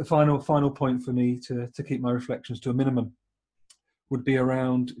 And I think the final point for me to keep my reflections to a minimum would be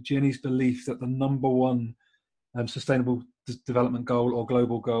around Jenny's belief that the number one sustainable development goal or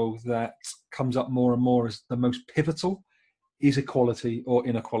global goal that comes up more and more as the most pivotal is equality or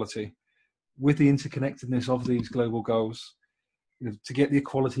inequality. With the interconnectedness of these global goals, to get the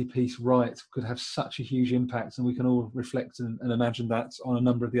equality piece right could have such a huge impact, and we can all reflect and imagine that on a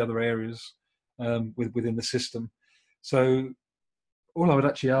number of the other areas within the system. So all I would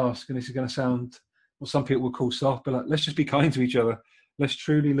actually ask, and this is going to sound what some people would call soft, but let's just be kind to each other. Let's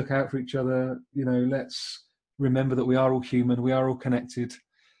truly look out for each other. Let's remember that we are all human, we are all connected.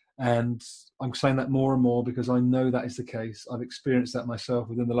 And I'm saying that more and more because I know that is the case. I've experienced that myself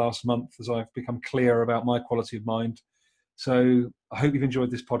within the last month as I've become clear about my quality of mind. So I hope you've enjoyed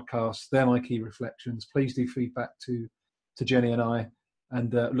this podcast. They're my key reflections. Please do feedback to Jenny and I,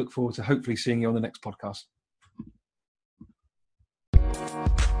 and look forward to hopefully seeing you on the next podcast.